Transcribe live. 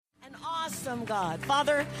awesome God.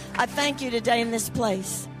 Father, I thank you today in this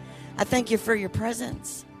place. I thank you for your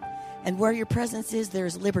presence. And where your presence is, there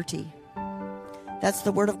is liberty. That's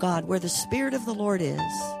the word of God. Where the Spirit of the Lord is,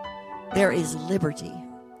 there is liberty.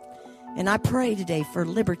 And I pray today for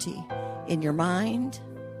liberty in your mind.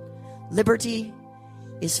 Liberty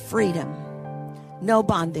is freedom. No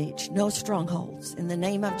bondage, no strongholds. In the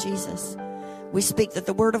name of Jesus, we speak that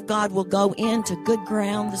the word of God will go into good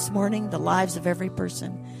ground this morning, the lives of every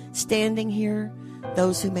person standing here,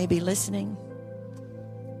 those who may be listening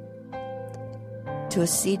to a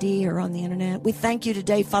CD or on the internet. We thank you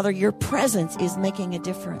today, Father. Your presence is making a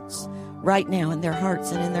difference right now in their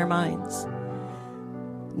hearts and in their minds.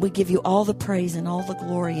 We give you all the praise and all the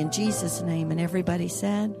glory in Jesus' name. And everybody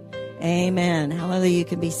said, amen. Hallelujah. You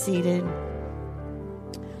can be seated.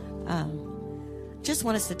 Just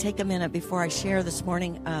want us to take a minute before I share this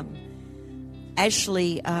morning.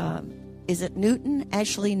 Ashley, is it Newton?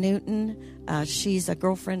 Ashley Newton. She's a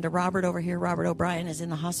girlfriend to Robert over here. Robert O'Brien is in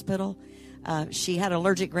the hospital. She had an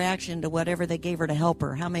allergic reaction to whatever they gave her to help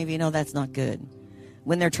her. How many of you know that's not good?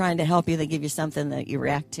 When they're trying to help you, they give you something that you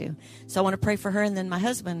react to. So I want to pray for her. And then my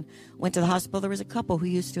husband went to the hospital. There was a couple who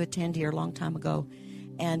used to attend here a long time ago.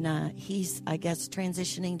 And he's, I guess,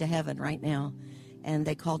 transitioning to heaven right now. And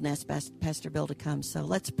they called and asked Pastor Bill to come. So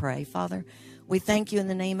let's pray. Father, we thank you in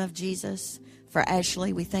the name of Jesus for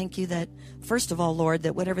Ashley. We thank you that, first of all, Lord,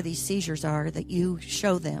 that whatever these seizures are, that you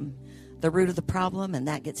show them the root of the problem, and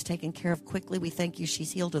that gets taken care of quickly. We thank you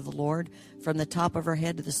she's healed of the Lord from the top of her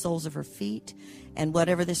head to the soles of her feet. And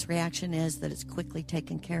whatever this reaction is, that it's quickly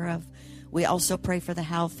taken care of. We also pray for the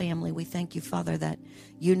Howe family. We thank you, Father, that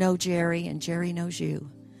you know Jerry and Jerry knows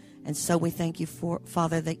you. And so we thank you,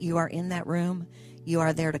 Father, that you are in that room. You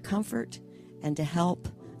are there to comfort and to help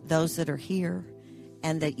those that are here,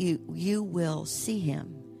 and that you will see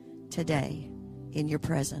him today in your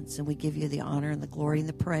presence. And we give you the honor and the glory and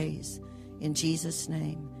the praise in Jesus'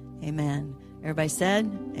 name. Amen. Everybody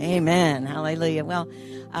said, amen. Hallelujah. Well,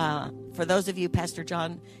 for those of you, Pastor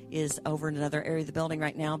John is over in another area of the building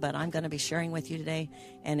right now, but I'm going to be sharing with you today.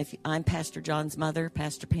 And I'm Pastor John's mother,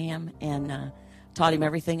 Pastor Pam, and taught him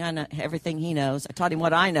everything I know, everything he knows. I taught him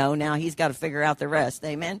what I know. Now he's got to figure out the rest.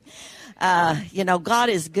 Amen. God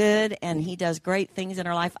is good, and he does great things in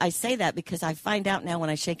our life. I say that because I find out now when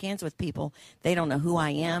I shake hands with people, they don't know who I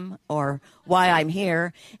am or why I'm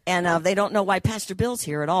here. And they don't know why Pastor Bill's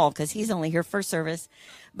here at all, because he's only here for service.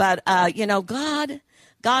 But,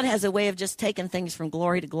 God has a way of just taking things from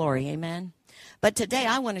glory to glory. Amen. But today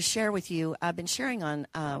I want to share with you, I've been sharing on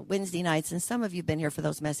Wednesday nights, and some of you have been here for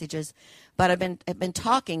those messages, but I've been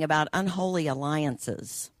talking about unholy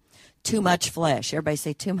alliances, too much flesh. Everybody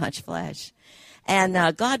say too much flesh.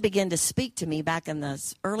 And God began to speak to me back in the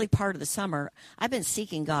early part of the summer. I've been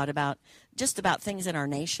seeking God about things in our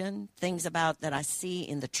nation, things about that I see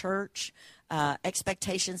in the church,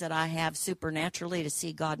 expectations that I have supernaturally to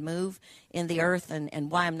see God move in the earth,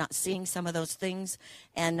 and why I'm not seeing some of those things,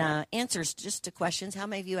 and answers just to questions. How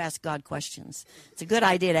many of you ask God questions? It's a good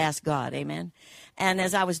idea to ask God, amen? And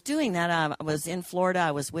as I was doing that, I was in Florida.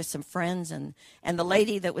 I was with some friends, and the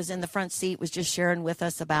lady that was in the front seat was just sharing with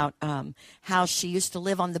us about how she used to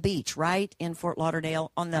live on the beach, right, in Fort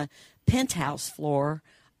Lauderdale, on the penthouse floor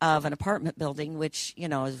of an apartment building, which,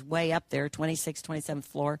 is way up there, 26th, 27th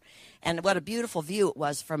floor. And what a beautiful view it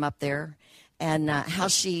was from up there. And how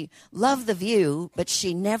she loved the view, but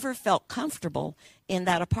she never felt comfortable in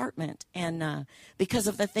that apartment. And because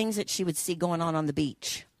of the things that she would see going on the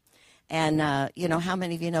beach. And, how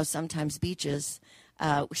many of you know sometimes beaches,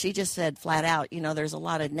 she just said flat out, there's a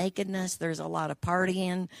lot of nakedness, there's a lot of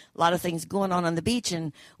partying, a lot of things going on the beach.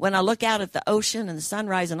 And when I look out at the ocean and the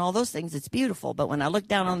sunrise and all those things, it's beautiful. But when I look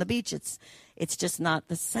down on the beach, it's just not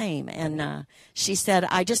the same. And she said,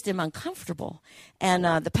 I just am uncomfortable. And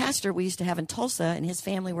the pastor we used to have in Tulsa and his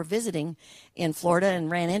family were visiting in Florida and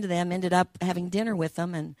ran into them, ended up having dinner with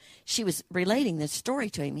them. And she was relating this story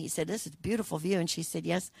to him. He said, this is a beautiful view. And she said,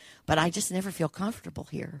 yes, but I just never feel comfortable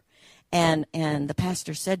here. And the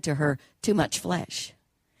pastor said to her, too much flesh.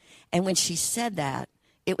 And when she said that,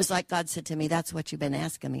 it was like God said to me, that's what you've been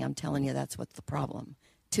asking me. I'm telling you, that's what's the problem.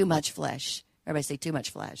 Too much flesh. Everybody say too much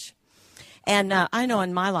flesh. And I know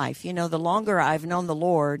in my life, the longer I've known the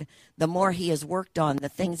Lord, the more he has worked on the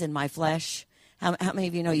things in my flesh. How many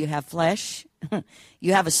of you know you have flesh?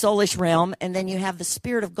 You have a soulish realm, and then you have the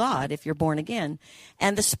Spirit of God if you're born again.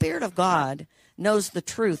 And the Spirit of God knows the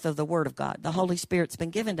truth of the Word of God. The Holy Spirit's been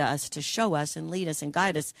given to us to show us and lead us and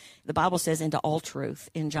guide us, the Bible says, into all truth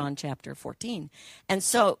in John chapter 14. And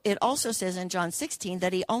so it also says in John 16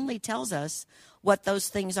 that he only tells us what those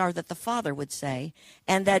things are that the Father would say,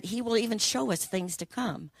 and that he will even show us things to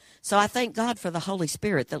come. So I thank God for the Holy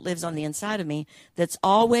Spirit that lives on the inside of me, that's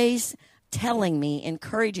always telling me,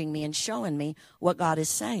 encouraging me, and showing me what God is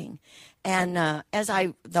saying. And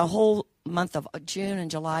the whole month of June and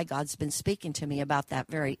July, God's been speaking to me about that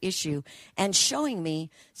very issue and showing me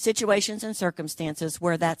situations and circumstances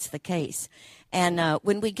where that's the case. And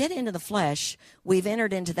when we get into the flesh, we've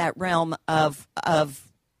entered into that realm of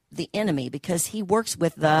the enemy, because he works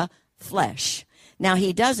with the flesh. Now,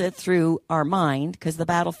 he does it through our mind, because the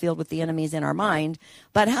battlefield with the enemy is in our mind.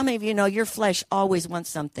 But how many of you know your flesh always wants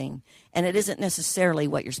something, and it isn't necessarily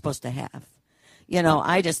what you're supposed to have? You know,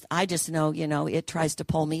 I just know, you know, it tries to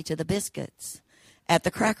pull me to the biscuits at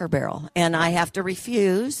the Cracker Barrel, and I have to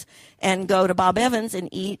refuse and go to Bob Evans and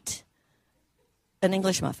eat an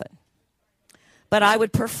English muffin. But I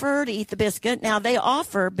would prefer to eat the biscuit. Now, they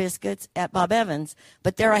offer biscuits at Bob Evans,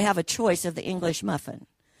 but there I have a choice of the English muffin.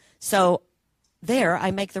 So there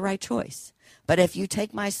I make the right choice. But if you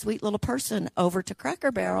take my sweet little person over to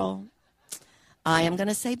Cracker Barrel, I am going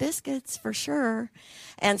to say biscuits for sure.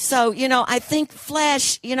 And so, you know, I think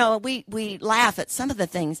flesh, you know, we laugh at some of the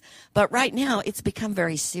things, but right now it's become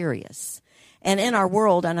very serious. And in our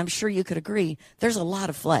world, and I'm sure you could agree, there's a lot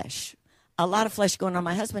of flesh. A lot of flesh going on.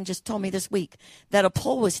 My husband just told me this week that a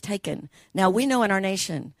poll was taken. Now, we know in our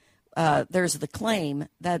nation there's the claim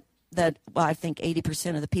that well, I think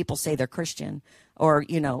 80% of the people say they're Christian or,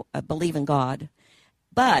 you know, believe in God.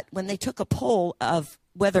 But when they took a poll of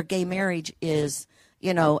whether gay marriage is,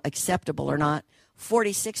 you know, acceptable or not,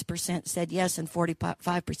 46% said yes and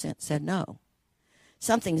 45% said no.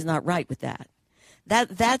 Something's not right with that.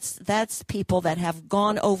 That's people that have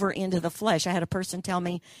gone over into the flesh. I had a person tell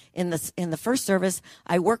me in the first service,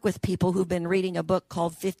 I work with people who've been reading a book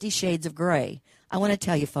called 50 Shades of Gray. I want to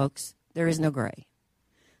tell you, folks, there is no gray.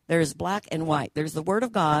 There's black and white. There's the Word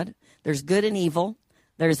of God. There's good and evil.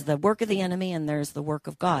 There's the work of the enemy, and there's the work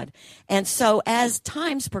of God. And so as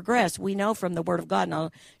times progress, we know from the Word of God, and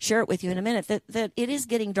I'll share it with you in a minute, that it is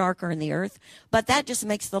getting darker in the earth, but that just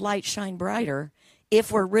makes the light shine brighter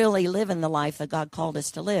if we're really living the life that God called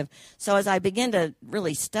us to live. So as I begin to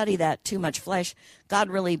really study that too much flesh, God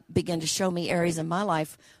really began to show me areas in my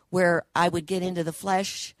life where I would get into the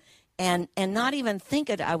flesh and not even think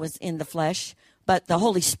that I was in the flesh, but the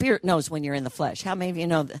Holy Spirit knows when you're in the flesh. How many of you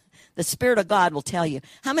know the Spirit of God will tell you?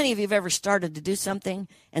 How many of you have ever started to do something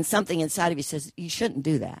and something inside of you says, you shouldn't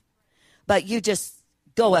do that? But you just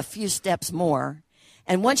go a few steps more.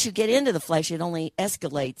 And once you get into the flesh, it only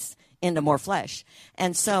escalates into more flesh.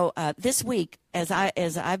 And so this week, as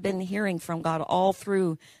I've been hearing from God all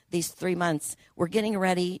through these 3 months, we're getting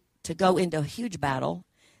ready to go into a huge battle,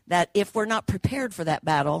 that if we're not prepared for that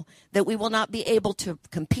battle, that we will not be able to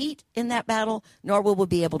compete in that battle, nor will we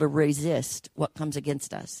be able to resist what comes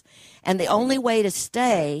against us. And the only way to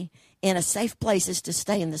stay in a safe place is to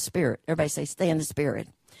stay in the Spirit. Everybody say, stay in the Spirit.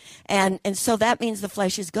 And so that means the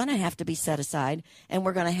flesh is going to have to be set aside, and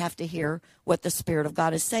we're going to have to hear what the Spirit of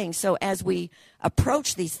God is saying. So as we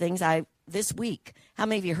approach these things, this week, how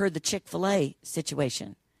many of you heard the Chick-fil-A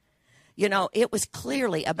situation? You know, it was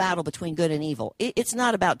clearly a battle between good and evil. It's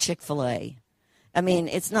not about Chick-fil-A. I mean,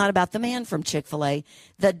 it's not about the man from Chick-fil-A.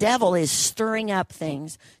 The devil is stirring up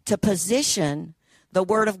things to position the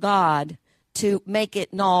Word of God to make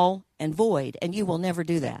it null and void, and you will never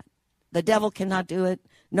do that. The devil cannot do it.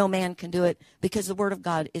 No man can do it, because the Word of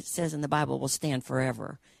God, it says in the Bible, will stand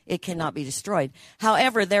forever. It cannot be destroyed.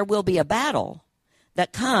 However, there will be a battle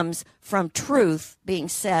that comes from truth being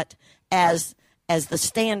set as the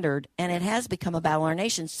standard, and it has become a battle in our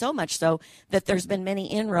nation, so much so that there's been many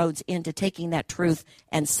inroads into taking that truth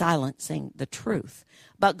and silencing the truth.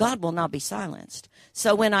 But God will not be silenced.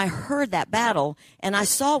 So when I heard that battle and I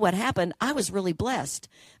saw what happened, I was really blessed.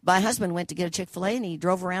 My husband went to get a Chick-fil-A, and he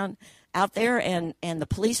drove around out there, and the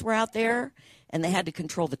police were out there, and they had to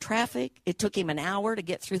control the traffic. It took him an hour to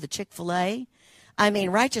get through the Chick-fil-A. I mean,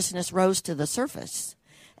 righteousness rose to the surface.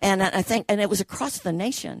 And I think, and it was across the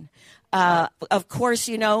nation. Of course,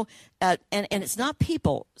 you know, and it's not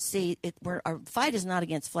people. See, our fight is not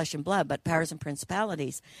against flesh and blood, but powers and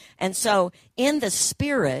principalities. And so in the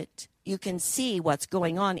Spirit, you can see what's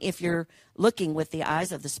going on if you're looking with the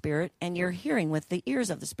eyes of the Spirit and you're hearing with the ears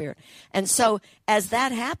of the Spirit. And so as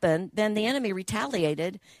that happened, then the enemy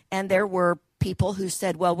retaliated, and there were people who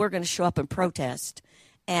said, well, we're going to show up and protest.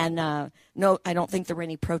 And no, I don't think there were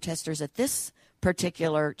any protesters at this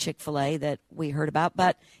particular Chick-fil-A that we heard about,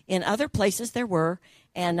 but in other places there were.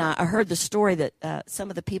 And I heard the story that some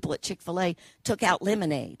of the people at Chick-fil-A took out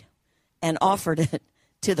lemonade and offered it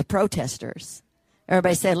to the protesters.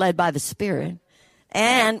 Everybody say led by the Spirit.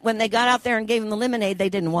 And when they got out there and gave them the lemonade, they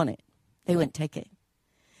didn't want it. They wouldn't take it.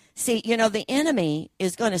 See, the enemy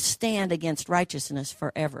is going to stand against righteousness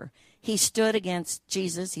forever. He stood against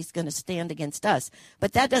Jesus. He's going to stand against us.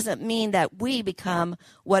 But that doesn't mean that we become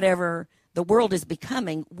whatever the world is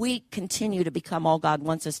becoming. We continue to become all God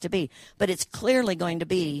wants us to be. But it's clearly going to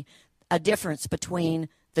be a difference between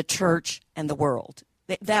the church and the world.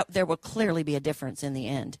 That there will clearly be a difference in the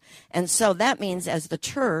end. And so that means as the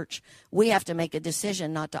church, we have to make a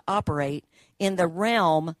decision not to operate in the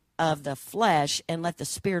realm of the flesh and let the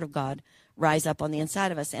Spirit of God rise up on the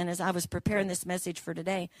inside of us. And as I was preparing this message for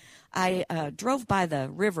today, I drove by the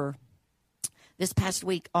river this past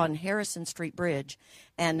week on Harrison Street Bridge,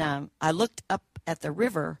 and I looked up at the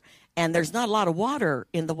river, and there's not a lot of water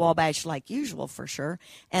in the Wabash like usual for sure,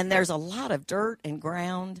 and there's a lot of dirt and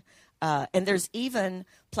ground, and there's even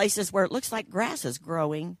places where it looks like grass is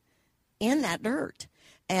growing in that dirt.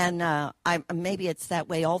 And maybe it's that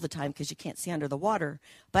way all the time because you can't see under the water.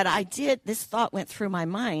 But this thought went through my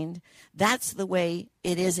mind. That's the way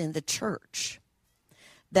it is in the church.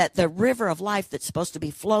 That the river of life that's supposed to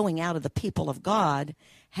be flowing out of the people of God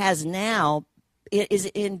it is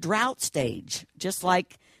in drought stage, just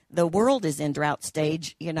like the world is in drought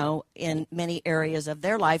stage, in many areas of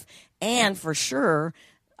their life. And for sure,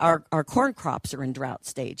 our corn crops are in drought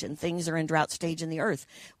stage, and things are in drought stage in the earth.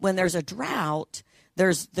 When there's a drought,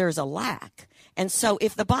 there's a lack. And so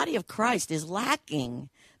if the body of Christ is lacking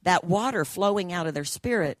that water flowing out of their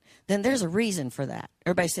spirit, then there's a reason for that.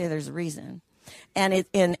 Everybody say there's a reason. And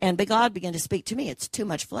God began to speak to me. It's too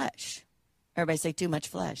much flesh. Everybody say too much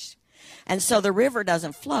flesh. And so the river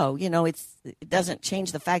doesn't flow. It doesn't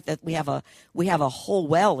change the fact that we have a whole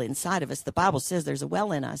well inside of us. The Bible says there's a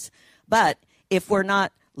well in us. But if we're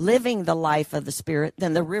not living the life of the Spirit,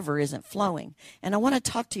 then the river isn't flowing. And I want to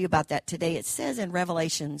talk to you about that today. It says in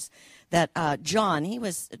Revelations that John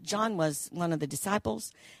was one of the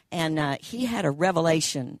disciples, and he had a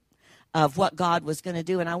revelation of what God was going to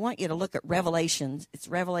do. And I want you to look at Revelations. It's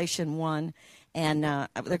Revelation 1, and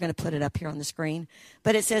they're going to put it up here on the screen.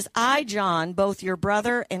 But it says, I, John, both your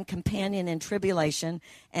brother and companion in tribulation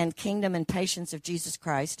and kingdom and patience of Jesus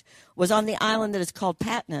Christ, was on the island that is called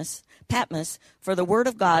Patmos for the word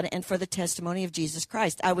of God and for the testimony of Jesus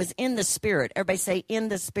Christ. I was in the Spirit. Everybody say, in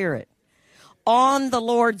the Spirit. On the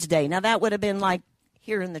Lord's day. Now, that would have been like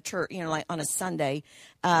here in the church, like on a Sunday.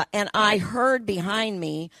 And I heard behind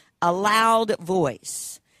me a loud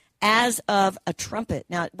voice as of a trumpet.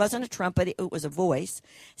 Now, it wasn't a trumpet, it was a voice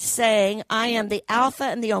saying, I am the Alpha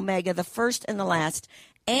and the Omega, the first and the last,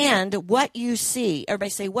 and what you see.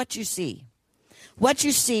 Everybody say, what you see. What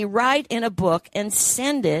you see, write in a book and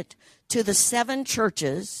send it to the 7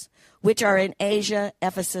 churches, which are in Asia,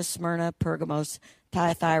 Ephesus, Smyrna, Pergamos,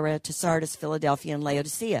 Thyatira, to Sardis, Philadelphia, and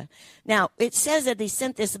Laodicea. Now, it says that he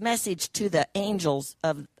sent this message to the angels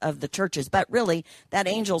of the churches, but really, that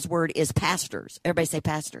angel's word is pastors. Everybody say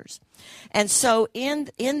pastors. And so in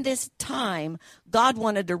this time, God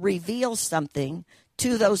wanted to reveal something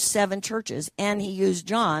to those 7 churches, and he used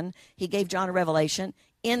John. He gave John a revelation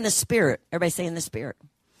in the Spirit. Everybody say in the Spirit.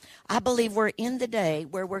 I believe we're in the day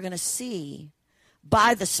where we're going to see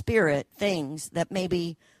by the Spirit things that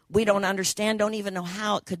maybe we don't understand, don't even know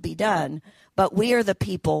how it could be done, but we are the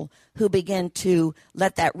people who begin to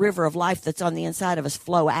let that river of life that's on the inside of us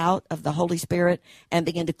flow out of the Holy Spirit and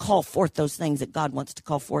begin to call forth those things that God wants to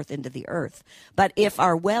call forth into the earth. But if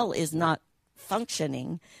our well is not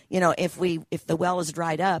functioning, if the well is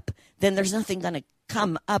dried up, then there's nothing going to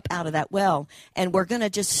come up out of that well, and we're going to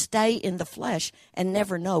just stay in the flesh and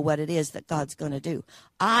never know what it is that God's going to do.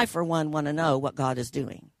 I, for one, want to know what God is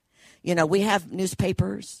doing. We have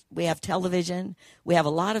newspapers, we have television, we have a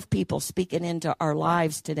lot of people speaking into our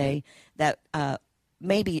lives today that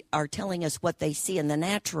maybe are telling us what they see in the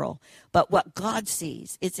natural, but what God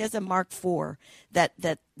sees. It says in Mark 4 that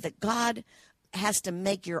God has to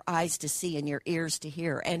make your eyes to see and your ears to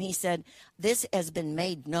hear. And he said, this has been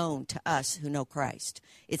made known to us who know Christ.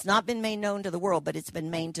 It's not been made known to the world, but it's been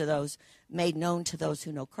made known to those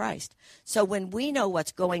who know Christ. So when we know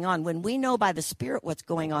what's going on, when we know by the Spirit what's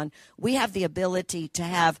going on, we have the ability to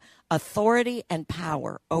have authority and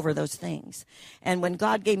power over those things. And when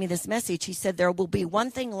God gave me this message, he said there will be one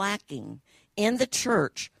thing lacking in the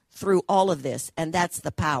church through all of this, and that's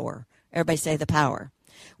the power. Everybody say the power.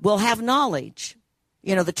 We'll have knowledge.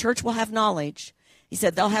 The church will have knowledge. He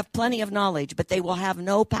said they'll have plenty of knowledge, but they will have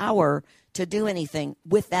no power to do anything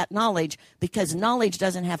with that knowledge, because knowledge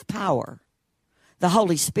doesn't have power. The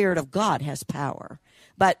Holy Spirit of God has power.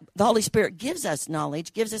 But the Holy Spirit gives us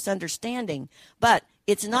knowledge, gives us understanding. But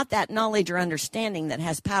it's not that knowledge or understanding that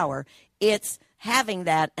has power. It's having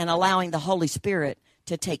that and allowing the Holy Spirit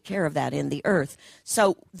to take care of that in the earth.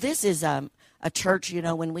 So this is a church, you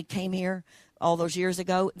know, when we came here all those years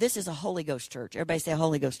ago, this is a Holy Ghost church. Everybody say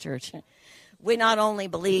Holy Ghost church. We not only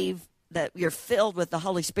believe that you're filled with the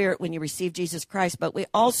Holy Spirit when you receive Jesus Christ, but we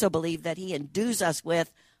also believe that he endues us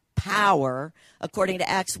with power, according to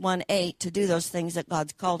Acts 1:8, to do those things that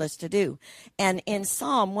God's called us to do. And in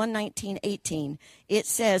Psalm 119:18, it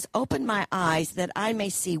says, open my eyes that I may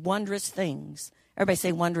see wondrous things. Everybody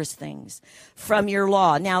say wondrous things from your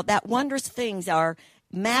law. Now, that wondrous things are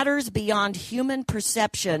matters beyond human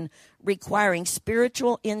perception, requiring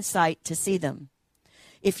spiritual insight to see them.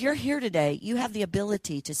 If you're here today, you have the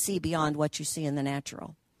ability to see beyond what you see in the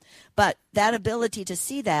natural. But that ability to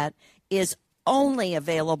see that is only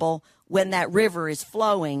available when that river is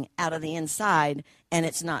flowing out of the inside and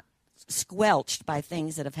it's not squelched by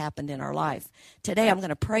things that have happened in our life. Today I'm going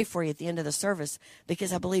to pray for you at the end of the service,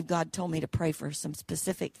 because I believe God told me to pray for some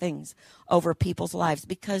specific things over people's lives,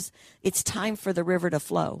 because it's time for the river to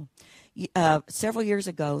flow. Several years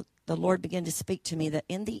ago, the Lord began to speak to me that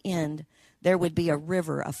in the end there would be a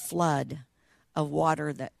river, a flood of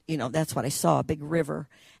water that, you know, that's what I saw, a big river.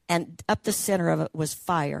 And up the center of it was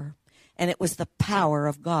fire. And it was the power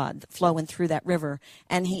of God flowing through that river.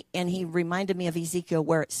 And he reminded me of Ezekiel,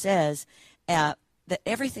 where it says that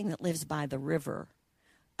everything that lives by the river,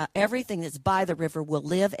 everything that's by the river will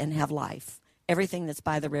live and have life. Everything that's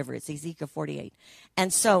by the river. It's Ezekiel 48.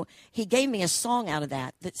 And so he gave me a song out of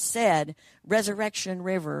that said, Resurrection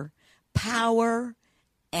River, power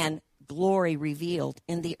and glory revealed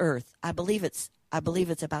in the earth. I believe it's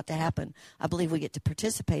about to happen. I believe we get to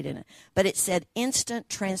participate in it. But it said instant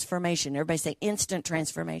transformation. Everybody say instant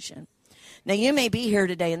transformation. Now, you may be here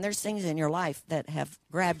today, and there's things in your life that have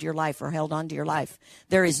grabbed your life or held on to your life.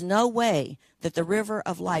 There is no way that the river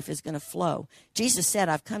of life is going to flow. Jesus said,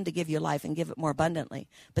 I've come to give you life and give it more abundantly.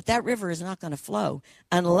 But that river is not going to flow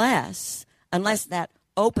unless that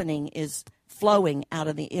opening is flowing out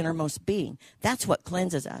of the innermost being. That's what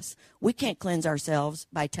cleanses us. We can't cleanse ourselves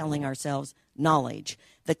by telling ourselves knowledge.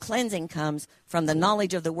 The cleansing comes from the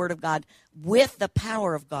knowledge of the Word of God with the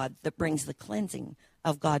power of God that brings the cleansing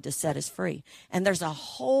of God to set us free. And there's a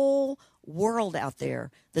whole world out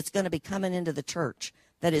there that's going to be coming into the church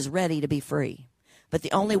that is ready to be free. But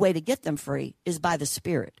the only way to get them free is by the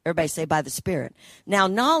Spirit. Everybody say by the Spirit. Now,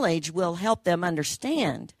 knowledge will help them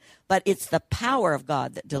understand, but it's the power of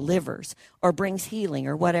God that delivers or brings healing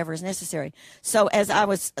or whatever is necessary. So as I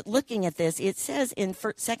was looking at this, it says in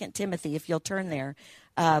 2 Timothy, if you'll turn there,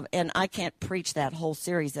 and I can't preach that whole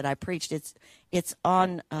series that I preached. It's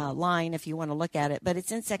online if you want to look at it, but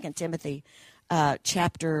it's in 2 Timothy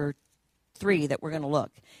chapter 3 that we're going to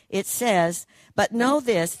look. It says, but know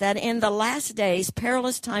this, that in the last days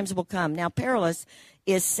perilous times will come. Now, perilous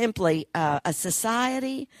is simply a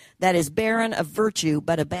society that is barren of virtue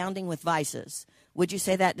but abounding with vices. Would you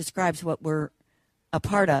say that describes what we're a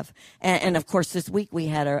part of? And of course, this week we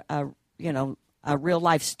had a real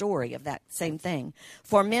life story of that same thing.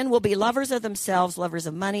 For men will be lovers of themselves, lovers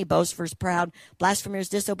of money, boasters, proud, blasphemers,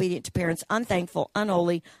 disobedient to parents, unthankful,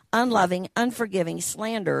 unholy, unloving, unforgiving,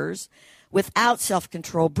 slanderers, without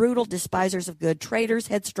self-control, brutal, despisers of good, traitors,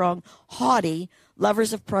 headstrong, haughty,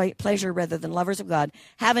 lovers of pleasure rather than lovers of God,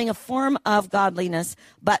 having a form of godliness,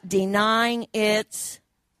 but denying its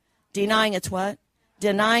what?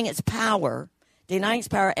 Denying its power,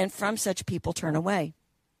 and from such people turn away.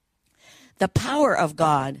 The power of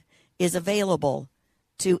God is available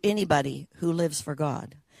to anybody who lives for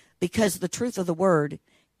God, because the truth of the word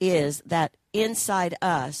is that inside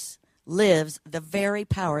us lives the very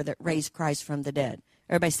power that raised Christ from the dead.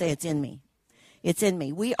 Everybody say, it's in me. It's in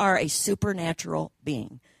me. We are a supernatural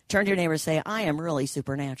being. Turn to your neighbor and say, I am really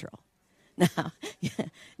supernatural.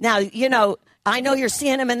 Now, I know you're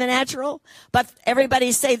seeing him in the natural, but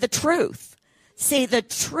everybody say the truth. See, the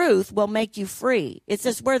truth will make you free. It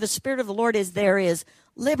says where the Spirit of the Lord is, there is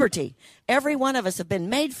liberty. Every one of us have been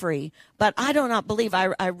made free, but I do not believe,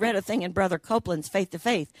 I read a thing in Brother Copeland's Faith to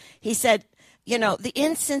Faith. He said, the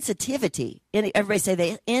insensitivity, everybody say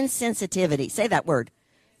the insensitivity, say that word.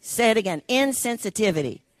 Say it again,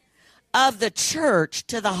 insensitivity of the church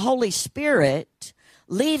to the Holy Spirit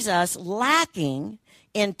leaves us lacking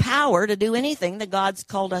in power to do anything that God's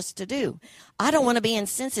called us to do. I don't want to be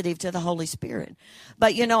insensitive to the Holy Spirit.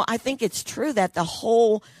 But, I think it's true that the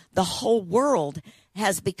whole world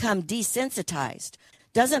has become desensitized.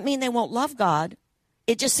 Doesn't mean they won't love God.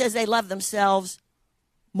 It just says they love themselves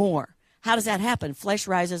more. How does that happen? Flesh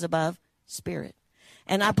rises above spirit.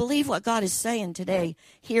 And I believe what God is saying today,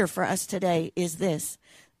 here for us today, is this.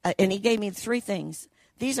 And he gave me 3 things.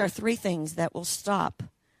 These are 3 things that will stop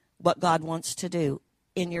what God wants to do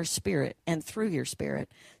in your spirit and through your spirit.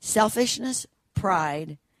 Selfishness,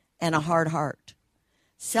 pride, and a hard heart.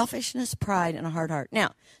 Selfishness, pride, and a hard heart.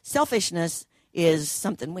 Now, selfishness is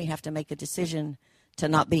something we have to make a decision to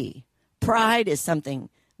not be. Pride is something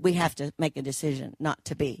we have to make a decision not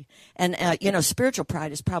to be. And, spiritual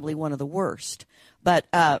pride is probably one of the worst. But,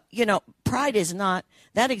 pride is not,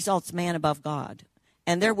 that exalts man above God.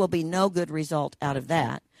 And there will be no good result out of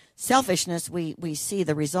that. Selfishness, we see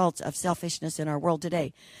the results of selfishness in our world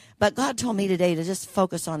today. But God told me today to just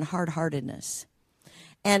focus on hard-heartedness.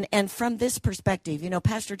 And from this perspective,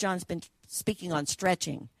 Pastor John's been speaking on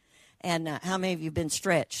stretching. And how many of you have been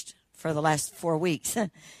stretched for the last 4 weeks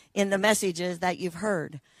in the messages that you've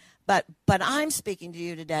heard? But I'm speaking to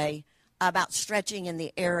you today about stretching in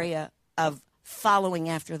the area of following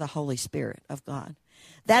after the Holy Spirit of God.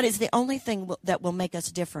 That is the only thing that will make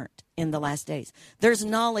us different in the last days. There's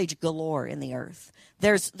knowledge galore in the earth.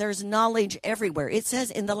 There's knowledge everywhere. It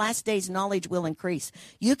says in the last days, knowledge will increase.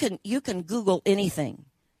 You can Google anything,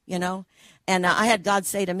 And I had God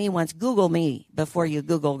say to me once, Google me before you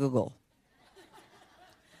Google.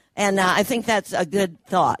 And I think that's a good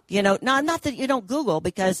thought. Not that you don't Google,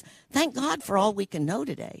 because thank God for all we can know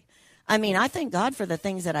today. I mean, I thank God for the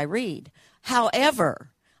things that I read. However,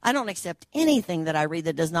 I don't accept anything that I read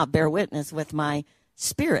that does not bear witness with my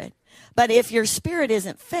spirit. But if your spirit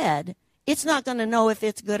isn't fed, it's not going to know if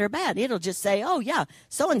it's good or bad. It'll just say, oh, yeah,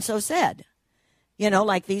 so-and-so said.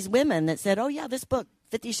 Like these women that said, oh, yeah, this book,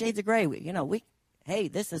 50 Shades of Grey, hey,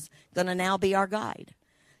 this is going to now be our guide.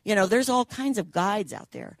 There's all kinds of guides out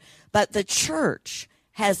there. But the church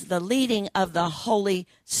has the leading of the Holy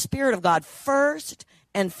Spirit of God first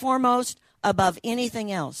and foremost above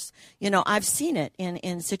anything else. I've seen it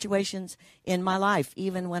in situations in my life,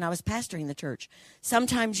 even when I was pastoring the church.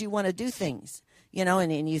 Sometimes you want to do things,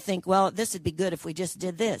 and you think, well, this would be good if we just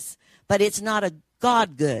did this. But it's not a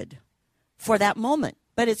God good for that moment.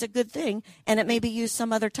 But it's a good thing, and it may be used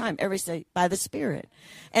some other time, say, by the Spirit.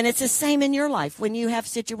 And it's the same in your life when you have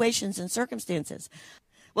situations and circumstances.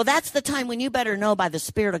 Well, that's the time when you better know by the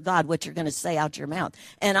Spirit of God what you're going to say out your mouth.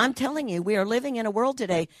 And I'm telling you, we are living in a world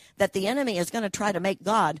today that the enemy is going to try to make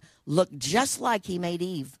God look just like he made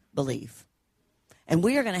Eve believe. And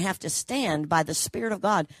we are going to have to stand by the Spirit of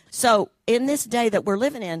God. So in this day that we're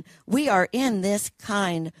living in, we are in this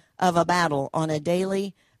kind of a battle on a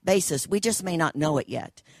daily basis. We just may not know it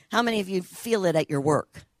yet. How many of you feel it at your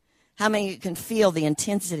work? How many of you can feel the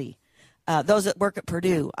intensity? Those that work at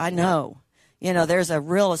Purdue, I know. There's a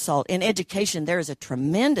real assault. In education, there is a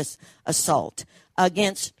tremendous assault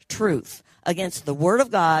against truth, against the Word of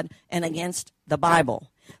God, and against the Bible.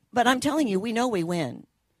 But I'm telling you, we know we win.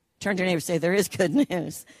 Turn to your neighbor and say, there is good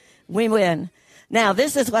news. We win. Now,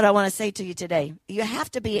 this is what I want to say to you today. You have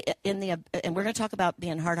to be and we're going to talk about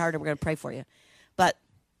being hard-hearted. We're going to pray for you. But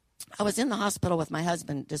I was in the hospital with my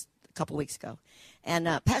husband just a couple weeks ago. And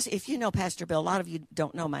if you know Pastor Bill, a lot of you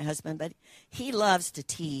don't know my husband, but he loves to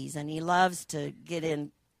tease and he loves to get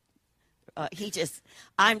in.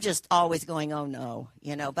 I'm just always going, oh no,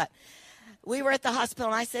 But we were at the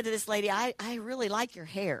hospital and I said to this lady, I really like your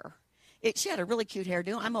hair. She had a really cute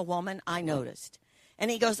hairdo. I'm a woman. I noticed. And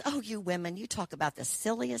he goes, oh, you women, you talk about the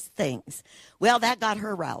silliest things. Well, that got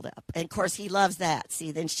her riled up. And, of course, he loves that.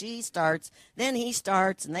 See, then she starts, then he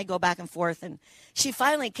starts, and they go back and forth. And she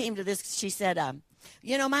finally came to this. She said,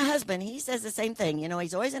 my husband, he says the same thing.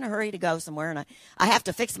 He's always in a hurry to go somewhere. And I have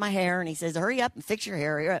to fix my hair. And he says, hurry up and fix your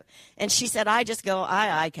hair. Hurry up. And she said, I just go,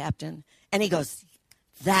 aye, Captain. And he goes,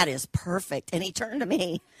 that is perfect. And he turned to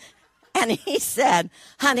me. And he said,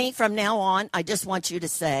 honey, from now on, I just want you to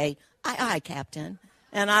say, aye, Captain.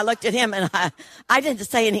 And I looked at him, and I didn't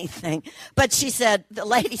say anything. But the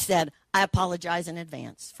lady said, I apologize in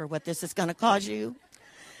advance for what this is going to cause you.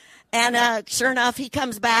 And sure enough, he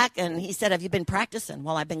comes back, and he said, have you been practicing?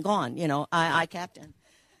 Well, I've been gone, aye, Captain.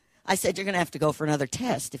 I said, you're going to have to go for another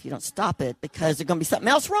test if you don't stop it, because there's going to be something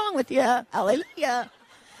else wrong with you. Hallelujah.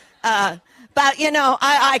 But,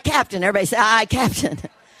 aye, Captain. Everybody say, aye, Captain.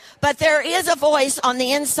 But there is a voice on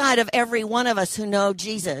the inside of every one of us who know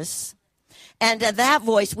Jesus. And to that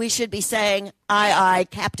voice, we should be saying, aye,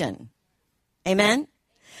 Captain. Amen?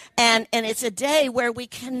 And it's a day where we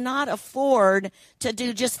cannot afford to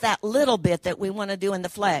do just that little bit that we want to do in the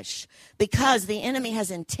flesh, because the enemy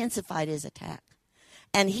has intensified his attack.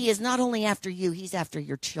 And he is not only after you, he's after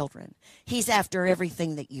your children. He's after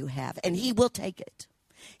everything that you have, and he will take it.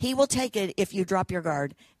 He will take it if you drop your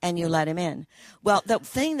guard and you let him in. Well, the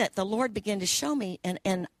thing that the Lord began to show me, and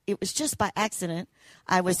it was just by accident,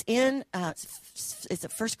 I was in, it's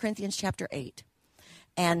 1 Corinthians chapter 8.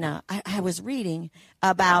 And I was reading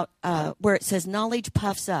about where it says knowledge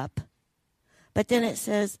puffs up, but then it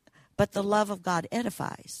says, but the love of God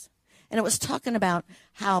edifies. And it was talking about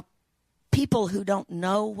how people who don't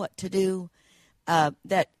know what to do,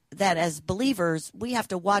 that as believers, we have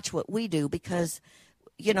to watch what we do because,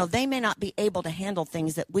 they may not be able to handle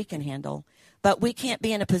things that we can handle, but we can't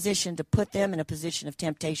be in a position to put them in a position of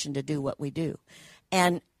temptation to do what we do.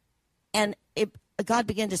 And God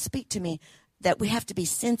began to speak to me that we have to be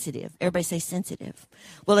sensitive. Everybody say sensitive.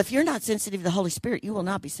 Well, if you're not sensitive to the Holy Spirit, you will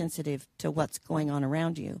not be sensitive to what's going on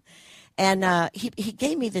around you. And he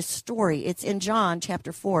gave me this story. It's in John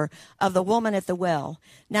chapter 4 of the woman at the well.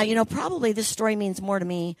 Now, probably this story means more to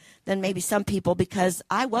me than maybe some people because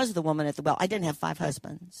I was the woman at the well. I didn't have 5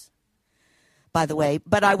 husbands, by the way,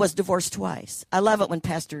 but I was divorced twice. I love it when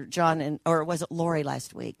Pastor John or was it Lori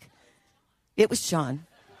last week? It was John.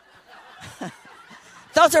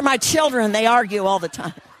 Those are my children. They argue all the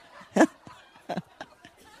time.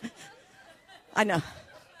 I know.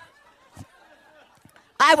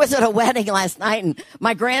 I was at a wedding last night, and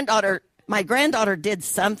my granddaughter did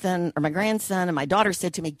something, or my grandson, and my daughter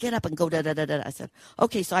said to me, get up and go da-da-da-da. I said,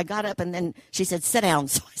 okay, so I got up, and then she said, sit down.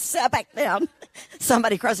 So I sat back down.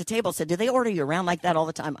 Somebody across the table said, do they order you around like that all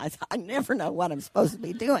the time? I thought, I never know what I'm supposed to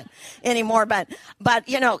be doing anymore. But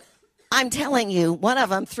I'm telling you, one of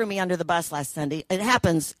them threw me under the bus last Sunday. It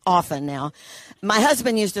happens often now. My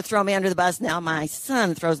husband used to throw me under the bus. Now my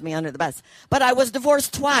son throws me under the bus. But I was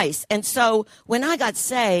divorced twice. And so when I got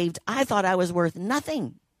saved, I thought I was worth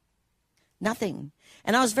nothing. Nothing.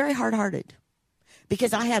 And I was very hard-hearted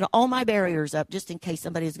because I had all my barriers up just in case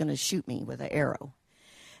somebody was going to shoot me with an arrow.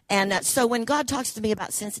 And so when God talks to me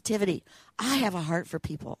about sensitivity, I have a heart for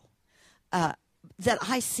people that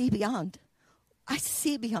I see beyond. I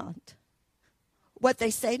see beyond what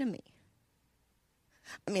they say to me.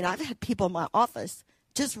 I mean, I've had people in my office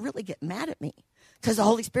just really get mad at me because the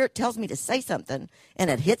Holy Spirit tells me to say something and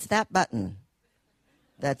it hits that button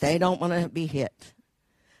that they don't want to be hit.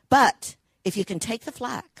 But if you can take the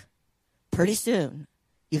flak, pretty soon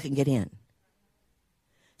you can get in.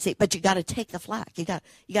 See, but you got to take the flak. You got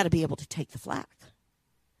to be able to take the flak.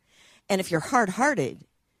 And if you're hard-hearted,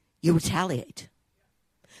 you retaliate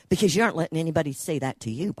because you aren't letting anybody say that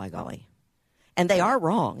to you, by golly. And they are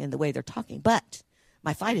wrong in the way they're talking. But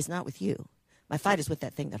my fight is not with you. My fight is with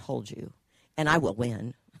that thing that holds you. And I will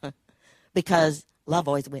win because love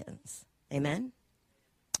always wins. Amen?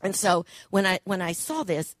 And so when I saw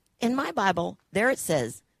this, in my Bible, there it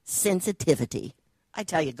says sensitivity. I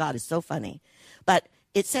tell you, God is so funny. But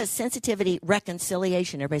it says sensitivity,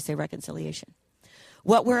 reconciliation. Everybody say reconciliation.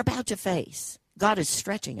 What we're about to face, God is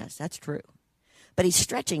stretching us. That's true. But he's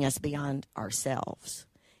stretching us beyond ourselves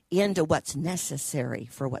into what's necessary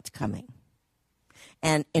for what's coming.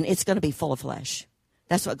 And it's going to be full of flesh.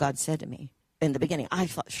 That's what God said to me in the beginning. I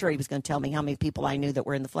thought sure he was going to tell me how many people I knew that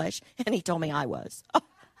were in the flesh. And he told me I was. Oh.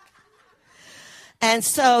 And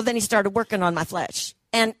so then he started working on my flesh.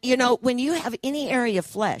 And, when you have any area of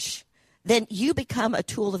flesh, then you become a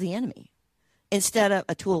tool of the enemy instead of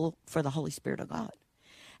a tool for the Holy Spirit of God.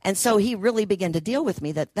 And so he really began to deal with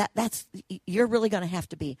me that's you're really going to have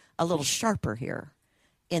to be a little sharper here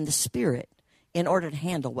in the spirit in order to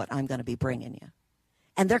handle what I'm going to be bringing you.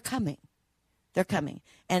 And they're coming. They're coming.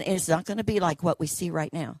 And it's not going to be like what we see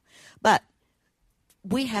right now. But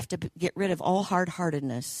we have to get rid of all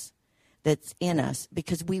hard-heartedness that's in us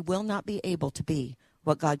because we will not be able to be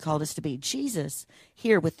what God called us to be. Jesus,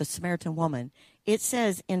 here with the Samaritan woman, it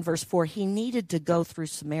says in verse 4, he needed to go through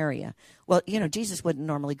Samaria. Well, Jesus wouldn't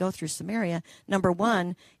normally go through Samaria. Number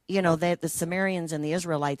one, the Samaritans and the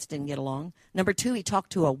Israelites didn't get along. Number two, he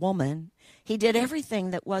talked to a woman. He did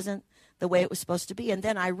everything that wasn't the way it was supposed to be. And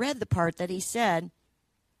then I read the part that he said,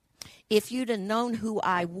 if you'd have known who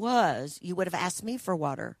I was, you would have asked me for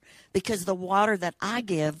water because the water that I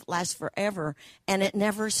give lasts forever and it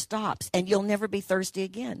never stops and you'll never be thirsty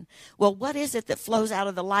again. Well, what is it that flows out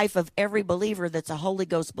of the life of every believer that's a Holy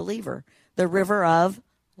Ghost believer? The river of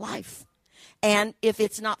life. And if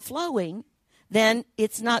it's not flowing, then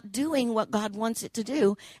it's not doing what God wants it to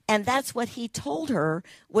do. And that's what he told her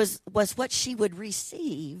was what she would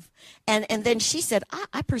receive. And then she said,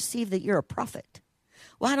 I perceive that you're a prophet.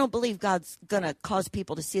 Well, I don't believe God's going to cause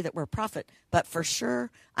people to see that we're a prophet, but for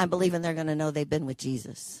sure, I'm believing they're going to know they've been with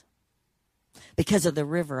Jesus because of the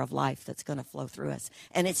river of life that's going to flow through us.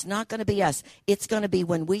 And it's not going to be us. It's going to be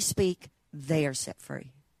when we speak, they are set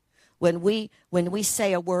free. When we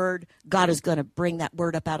say a word, God is going to bring that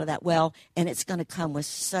word up out of that well, and it's going to come with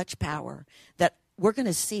such power that we're going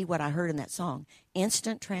to see what I heard in that song.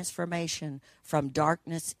 Instant transformation from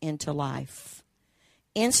darkness into life.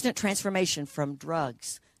 Instant transformation from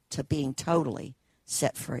drugs to being totally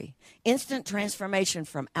set free. Instant transformation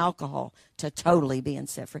from alcohol to totally being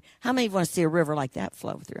set free. How many want to see a river like that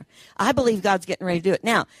flow through? I believe God's getting ready to do it.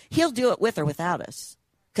 Now, he'll do it with or without us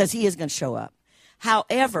because he is going to show up.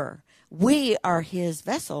 However, we are his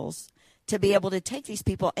vessels to be able to take these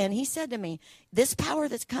people. And he said to me, this power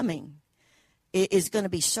that's coming is going to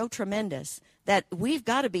be so tremendous that we've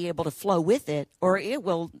got to be able to flow with it, or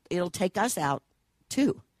it'll take us out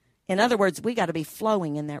too. In other words, we got to be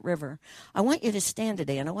flowing in that river. I want you to stand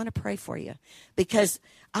today, and I want to pray for you, because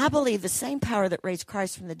I believe the same power that raised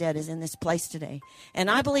Christ from the dead is in this place today. And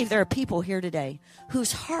I believe there are people here today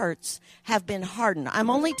whose hearts have been hardened. I'm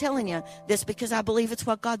only telling you this because I believe it's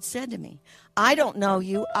what God said to me. I don't know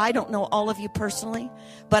you. I don't know all of you personally,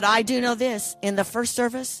 but I do know this. In the first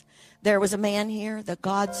service, there was a man here that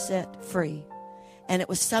God set free. And it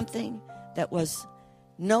was something that was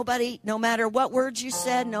nobody, no matter what words you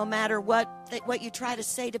said, no matter what you try to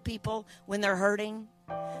say to people when they're hurting,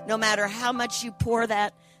 no matter how much you pour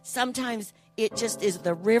that, sometimes it just is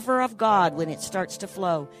the river of God when it starts to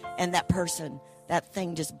flow, and that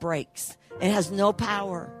thing just breaks. It has no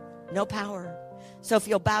power, no power. So if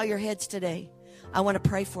you'll bow your heads today, I want to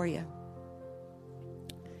pray for you.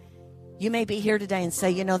 You may be here today and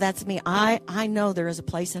say, that's me. I know there is a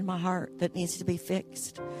place in my heart that needs to be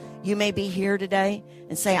fixed. You may be here today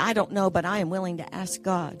and say, I don't know, but I am willing to ask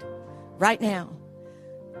God right now.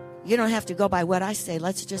 You don't have to go by what I say.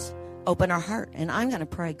 Let's just open our heart. And I'm going to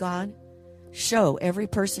pray, God, show every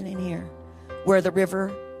person in here where the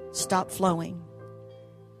river stopped flowing.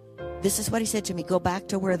 This is what he said to me. Go back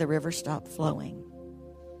to where the river stopped flowing.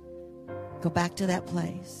 Go back to that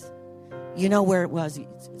place. You know where it was.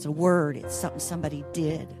 It's a word. It's something somebody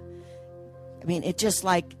did. I mean,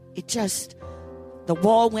 the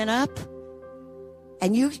wall went up,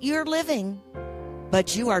 and you're living,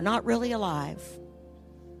 but you are not really alive.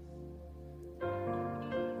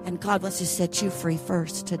 And God wants to set you free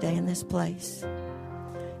first today in this place.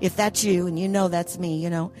 If that's you, and that's me,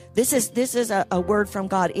 this is a word from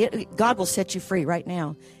God. God will set you free right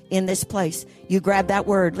now in this place. You grab that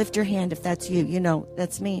word. Lift your hand if that's you.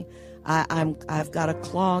 That's me. I've got a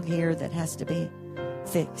clog here that has to be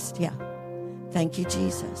fixed. Yeah. Thank you,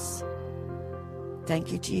 Jesus.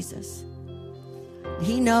 Thank you, Jesus.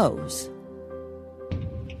 He knows.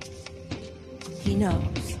 He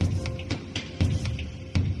knows.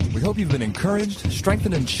 We hope you've been encouraged,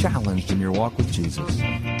 strengthened, and challenged in your walk with Jesus.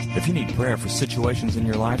 If you need prayer for situations in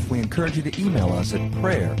your life, we encourage you to email us at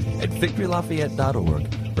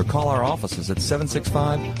prayer@victorylafayette.org or call our offices at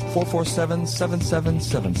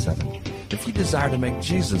 765-447-7777. If you desire to make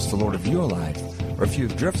Jesus the Lord of your life, or if you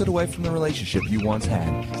have drifted away from the relationship you once had,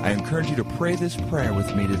 I encourage you to pray this prayer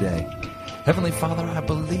with me today. Heavenly Father, I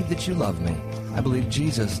believe that you love me. I believe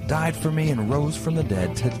Jesus died for me and rose from the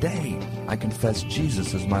dead. Today, I confess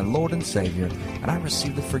Jesus as my Lord and Savior, and I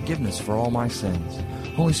receive the forgiveness for all my sins.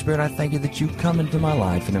 Holy Spirit, I thank you that you come into my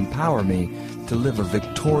life and empower me to live a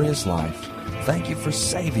victorious life. Thank you for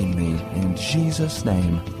saving me. In Jesus'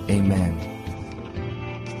 name, amen.